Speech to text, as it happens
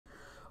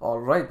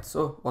Alright,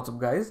 so what's up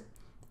guys?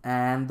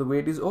 And the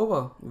wait is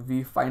over.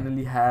 We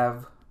finally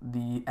have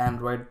the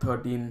Android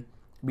 13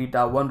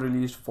 beta 1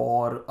 released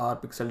for our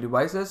Pixel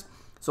devices.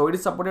 So it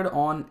is supported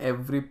on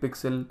every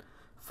Pixel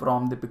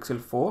from the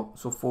Pixel 4.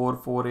 So 4,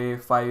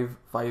 4a, 5,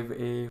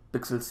 5a,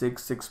 Pixel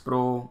 6, 6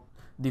 Pro,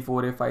 the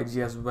 4a,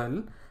 5G as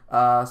well.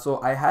 So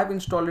I have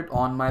installed it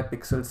on my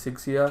Pixel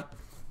 6 here.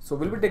 So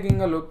we'll be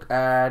taking a look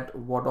at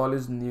what all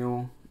is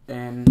new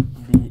in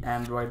the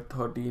Android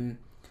 13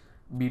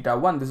 beta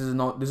 1. This is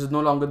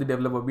no longer the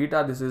developer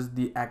beta. This is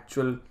the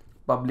actual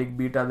public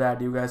beta that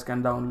you guys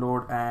can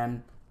download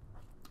and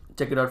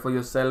check it out for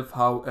yourself,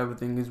 how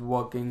everything is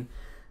working,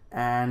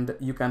 and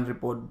you can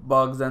report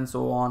bugs and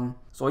so on.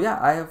 So yeah,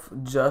 I have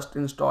just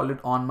installed it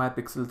on my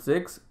Pixel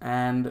 6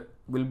 and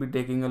we'll be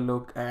taking a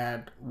look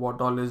at what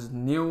all is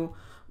new,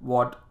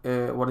 what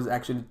is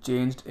actually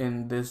changed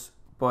in this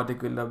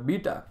particular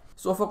beta.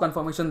 So for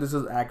confirmation, this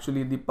is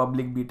actually the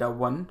public beta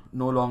 1,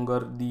 no longer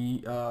the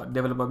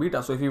developer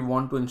beta. So if you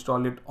want to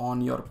install it on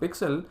your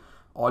Pixel,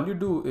 all you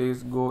do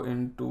is go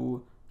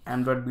into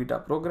Android beta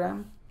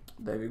program.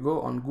 There we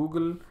go, on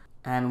Google.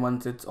 And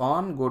once it's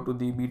on, go to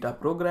the beta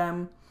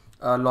program,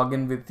 log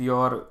in with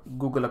your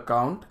Google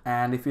account.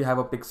 And if you have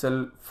a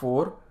Pixel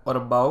 4 or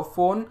above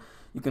phone,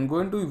 you can go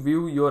into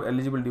view your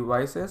eligible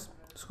devices,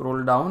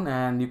 scroll down,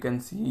 and you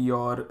can see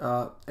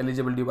your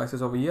eligible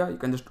devices over here. You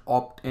can just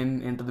opt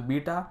into the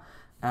beta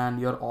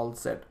and you're all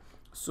set.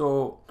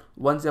 So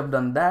once you have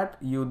done that,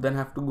 you then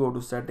have to go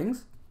to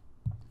settings,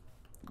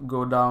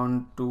 go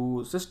down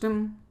to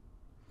system,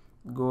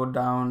 go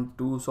down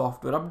to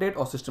software update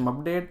or system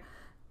update,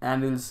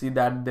 and you'll see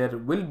that there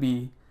will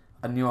be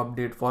a new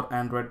update for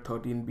Android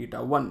 13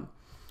 beta 1.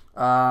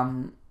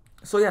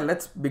 So yeah,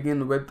 let's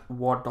begin with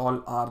what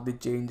all are the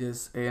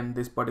changes in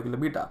this particular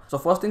beta. So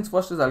first things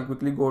first is I'll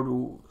quickly go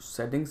to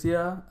settings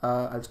here.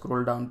 I'll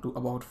scroll down to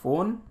about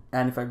phone,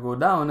 and if I go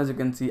down, as you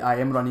can see, I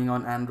am running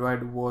on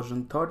Android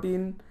version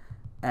 13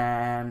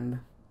 and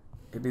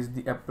it is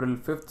the April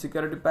 5th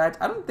security patch.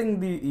 I don't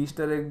think the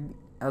Easter egg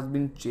has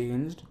been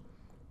changed.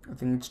 I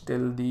think it's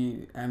still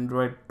the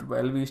Android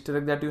 12 Easter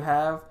egg that you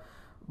have,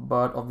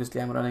 but obviously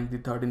I'm running the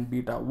 13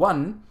 beta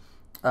 1.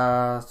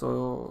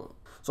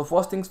 So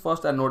first things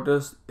first, I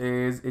noticed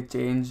is a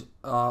change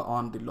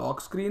on the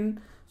lock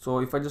screen. So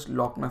if I just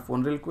lock my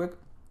phone real quick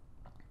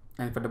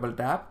and if I double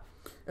tap,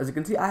 as you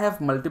can see, I have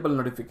multiple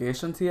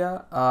notifications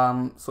here.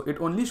 So it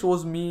only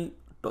shows me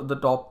the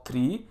top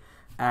 3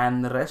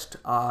 and the rest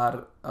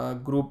are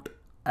grouped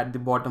at the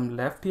bottom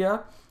left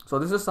here. So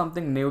this is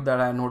something new that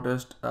I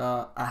noticed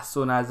as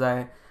soon as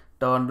I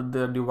turned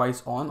the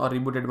device on or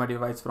rebooted my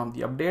device from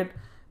the update,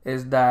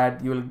 is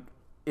that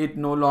it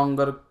no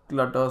longer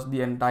clutters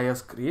the entire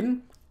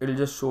screen. It'll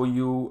just show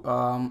you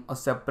a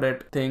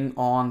separate thing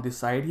on the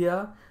side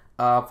here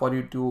for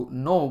you to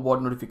know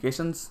what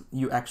notifications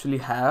you actually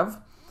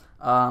have.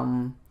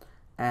 And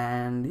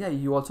yeah,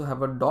 you also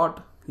have a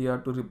dot here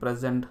to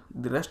represent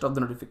the rest of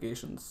the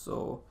notifications.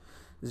 So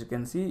as you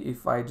can see,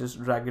 if I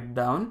just drag it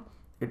down,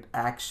 it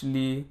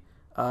actually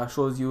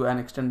shows you an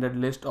extended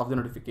list of the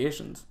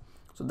notifications.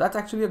 So that's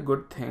actually a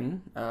good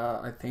thing,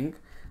 I think.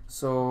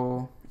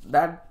 So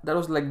that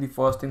was like the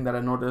first thing that I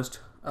noticed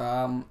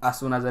as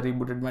soon as I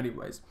rebooted my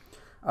device.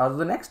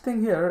 The next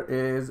thing here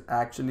is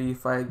actually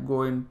if I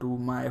go into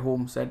my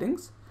home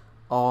settings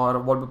or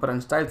wallpaper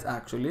and styles,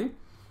 actually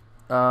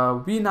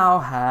we now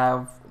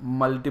have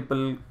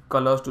multiple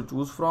colors to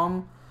choose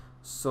from.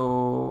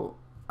 So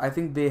I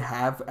think they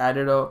have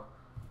added a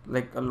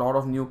lot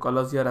of new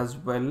colors here as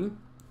well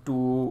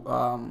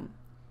to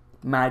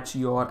match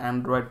your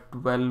Android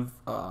 12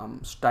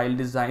 style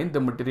design, the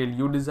material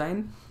you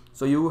design.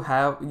 So you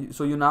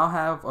now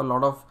have a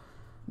lot of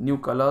new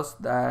colors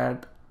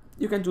that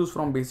you can choose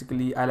from.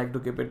 Basically, I like to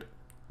keep it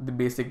the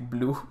basic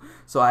blue,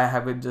 so I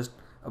have it just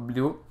a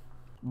blue.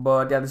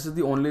 But yeah, this is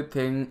the only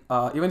thing.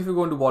 Even if you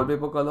go into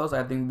wallpaper colors,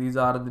 I think these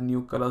are the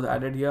new colors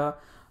added here.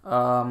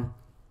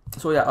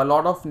 So yeah, a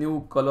lot of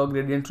new color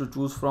gradients to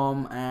choose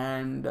from,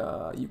 and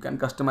you can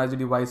customize the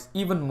device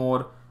even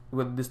more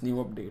with this new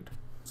update.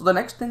 So the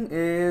next thing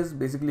is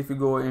basically if you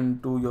go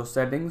into your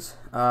settings,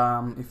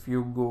 if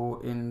you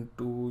go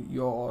into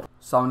your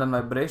sound and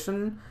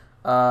vibration,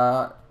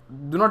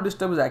 do not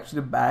disturb is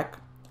actually back.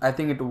 I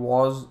think it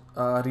was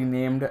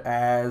renamed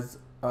as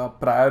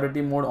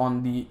priority mode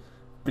on the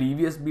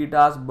previous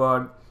betas,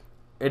 but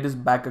it is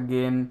back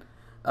again,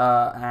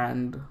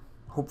 and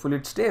hopefully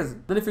it stays.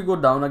 Then if you go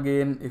down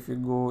again, if you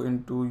go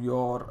into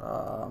your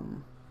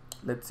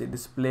let's say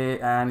display,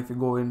 and if you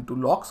go into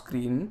lock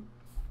screen,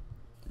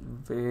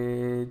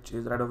 which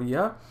is right over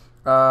here,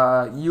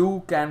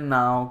 you can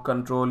now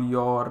control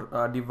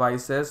your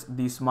devices,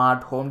 the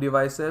smart home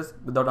devices,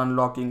 without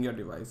unlocking your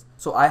device.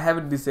 So I have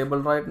it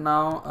disabled right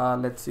now.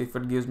 Let's see if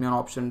it gives me an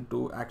option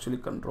to actually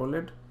control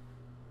it.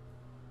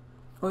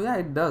 Oh yeah,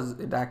 it does.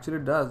 It actually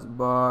does.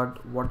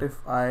 But what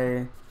if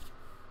I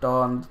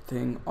turn the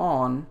thing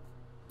on,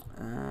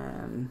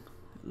 and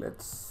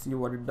let's see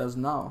what it does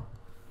now.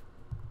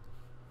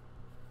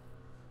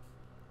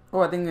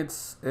 Oh, I think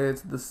it's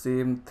the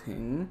same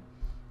thing.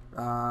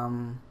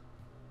 Oh,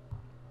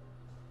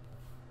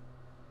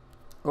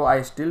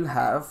 I still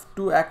have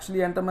to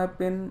actually enter my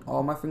pin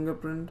or my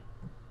fingerprint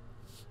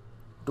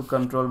to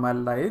control my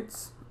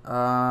lights.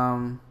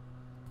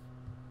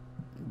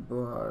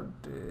 But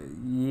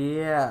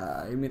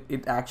yeah, I mean,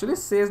 it actually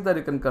says that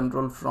you can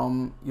control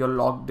from your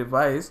locked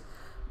device,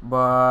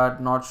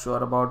 but not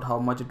sure about how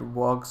much it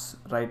works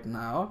right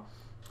now.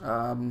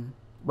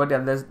 But yeah,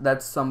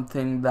 that's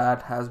something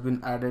that has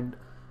been added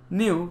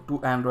new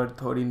to Android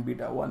 13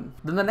 beta 1.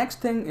 Then the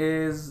next thing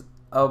is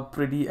a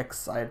pretty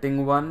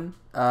exciting one,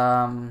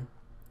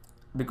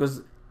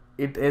 because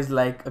it is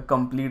like a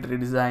complete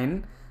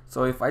redesign.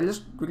 So if I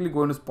just quickly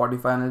go into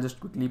Spotify and I'll just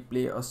quickly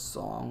play a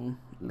song,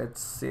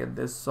 let's say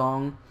this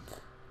song,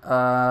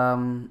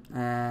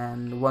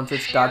 and once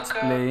it starts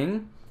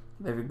playing,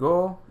 there we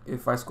go.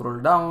 If I scroll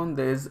down,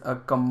 there is a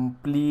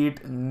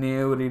complete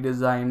new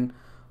redesign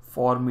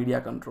for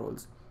media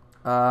controls.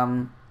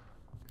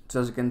 So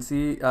as you can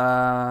see,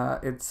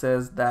 it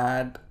says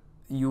that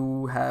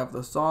you have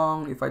the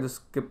song. If I just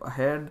skip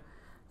ahead,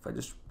 if I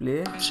just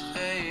play,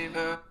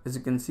 as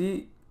you can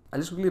see, I'll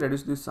just quickly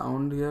reduce the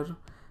sound here,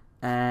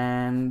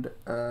 and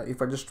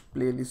if I just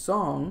play the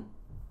song,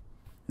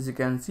 as you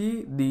can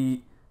see,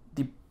 the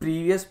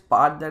previous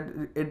part that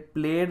it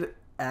played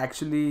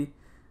actually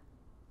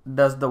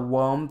does the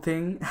worm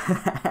thing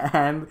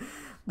and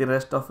the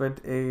rest of it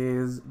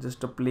is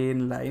just a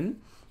plain line.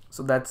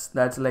 So that's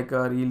like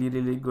a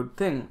really good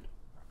thing.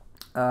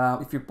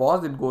 If you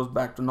pause, it goes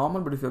back to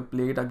normal, but if you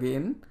play it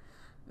again,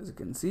 as you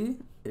can see,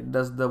 it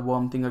does the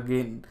worm thing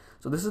again.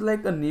 So this is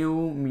like a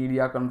new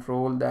media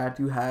control that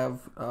you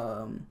have,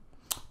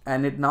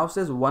 and it now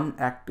says one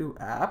active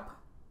app,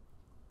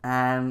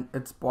 and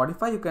it's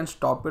Spotify. You can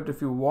stop it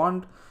if you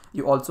want.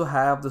 You also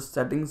have the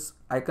settings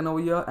icon over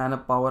here and a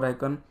power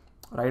icon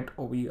right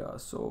over here.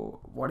 So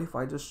what if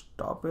I just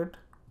stop it?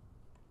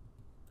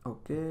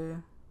 Okay,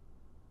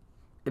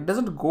 it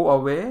doesn't go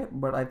away,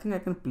 but I think I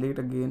can play it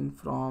again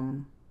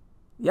from,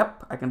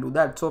 yep, I can do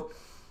that. So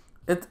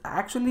it's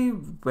actually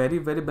very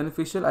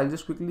beneficial. I'll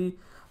just quickly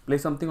play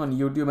something on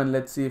YouTube and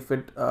let's see if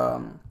it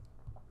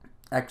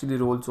actually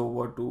rolls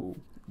over to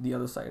the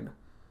other side.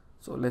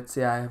 So let's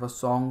say I have a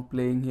song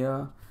playing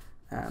here,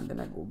 and then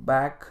I go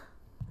back.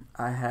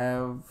 I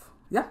have,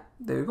 yeah,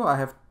 there you go. I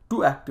have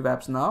two active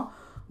apps now,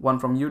 one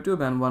from YouTube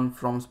and one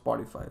from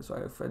Spotify. So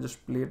if I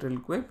just play it real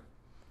quick,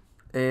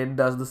 it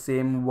does the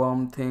same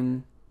worm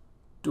thing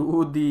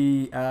to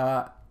the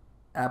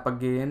app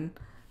again,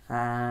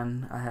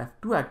 and I have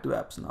two active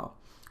apps now.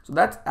 So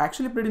that's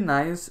actually pretty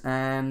nice,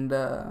 and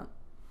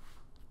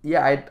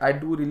yeah, I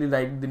do really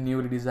like the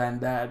new redesign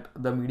that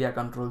the media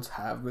controls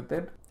have with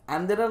it.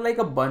 And there are like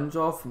a bunch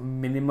of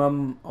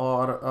minimal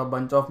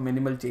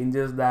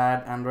changes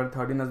that Android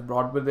 13 has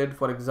brought with it.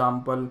 For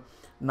example,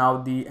 now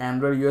the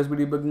Android USB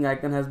debugging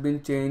icon has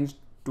been changed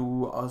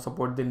to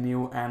support the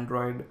new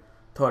Android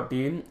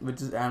 13,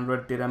 which is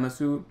Android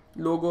Tiramisu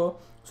logo.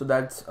 So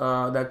that's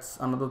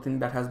another thing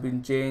that has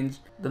been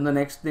changed. Then the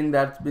next thing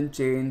that's been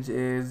changed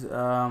is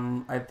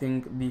I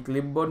think the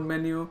clipboard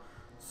menu.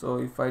 So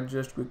if I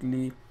just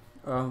quickly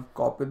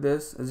copy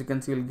this, as you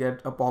can see, you'll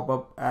get a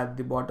pop-up at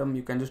the bottom.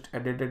 You can just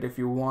edit it if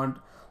you want.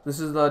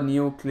 This is the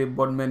new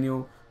clipboard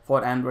menu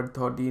for Android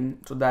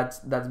 13. So that's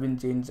been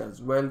changed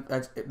as well.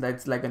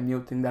 That's like a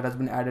new thing that has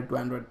been added to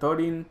Android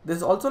 13.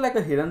 There's also like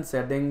a hidden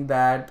setting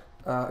that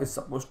is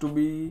supposed to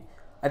be,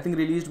 I think,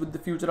 released with the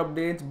future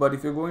updates. But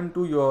if you go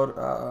into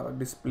your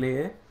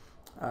display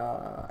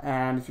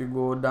and if you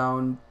go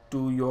down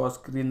to your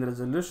screen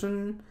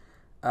resolution,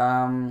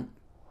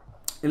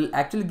 it'll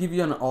actually give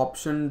you an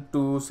option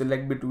to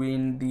select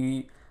between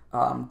the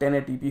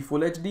 1080p Full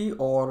HD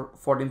or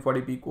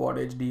 1440p Quad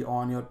HD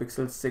on your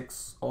Pixel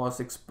 6 or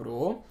 6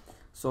 Pro.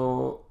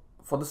 So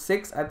for the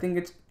 6, I think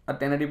it's a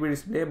 1080p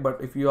display, but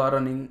if you are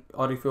running,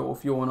 or if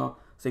you own a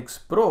 6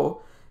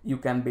 Pro, you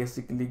can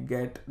basically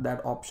get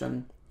that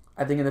option,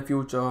 I think, in the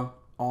future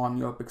on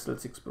your Pixel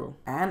 6 Pro.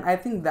 And I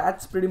think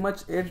that's pretty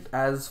much it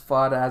as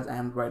far as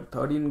Android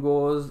 13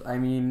 goes. I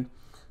mean,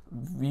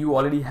 you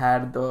already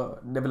had the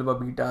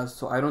developer betas,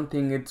 so I don't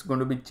think it's going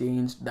to be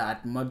changed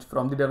that much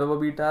from the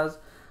developer betas.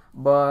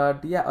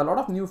 But yeah, a lot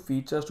of new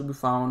features to be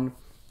found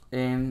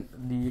in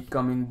the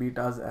coming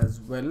betas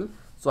as well.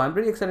 So I'm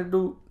pretty excited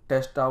to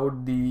test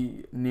out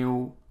the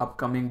new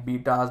upcoming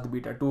betas, the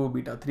beta 2,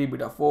 beta 3,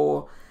 beta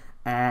 4,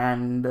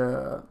 and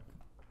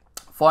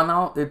for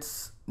now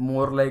it's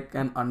more like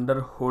an under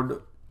the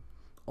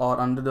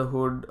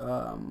hood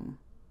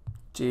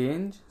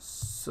change.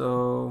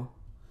 So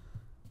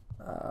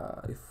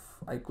if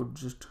I could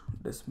just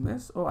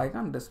dismiss, oh, I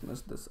can't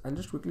dismiss this. I'll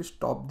just quickly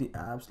stop the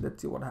apps.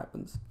 Let's see what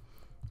happens,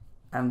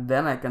 and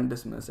then I can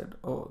dismiss it.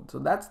 Oh, so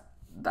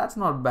that's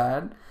not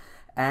bad.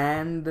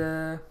 And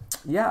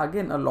yeah,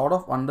 again, a lot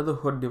of under the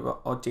hood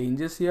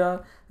changes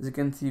here. As you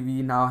can see,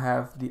 we now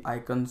have the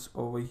icons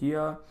over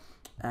here,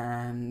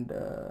 and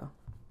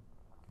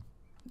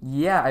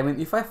yeah, I mean,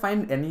 if I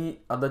find any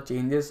other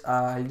changes,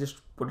 I'll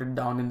just put it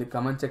down in the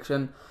comment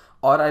section,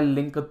 or I'll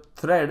link a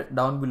thread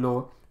down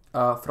below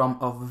from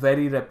a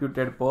very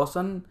reputed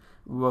person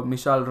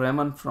Mishal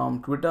Rahman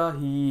from Twitter.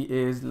 He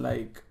is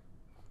like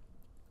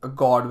a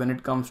god when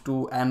it comes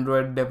to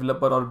Android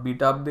developer or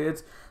beta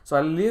updates. So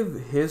I'll leave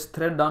his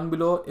thread down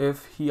below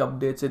if he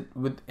updates it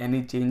with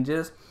any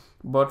changes.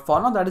 But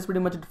for now, that is pretty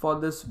much it for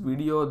this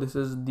video. This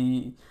is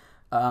the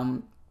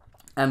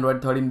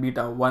Android 13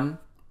 beta 1.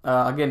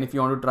 Again, if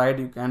you want to try it,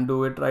 you can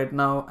do it right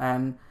now.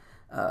 And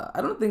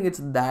I don't think it's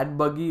that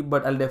buggy,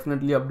 but I'll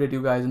definitely update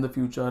you guys in the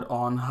future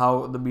on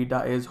how the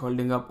beta is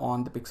holding up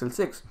on the Pixel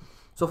 6.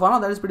 So for now,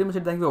 that is pretty much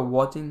it. Thank you for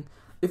watching.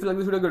 If you like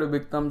this video, give it a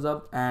big thumbs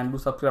up and do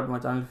subscribe to my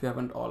channel if you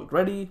haven't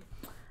already.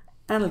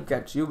 And I'll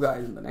catch you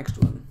guys in the next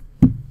one.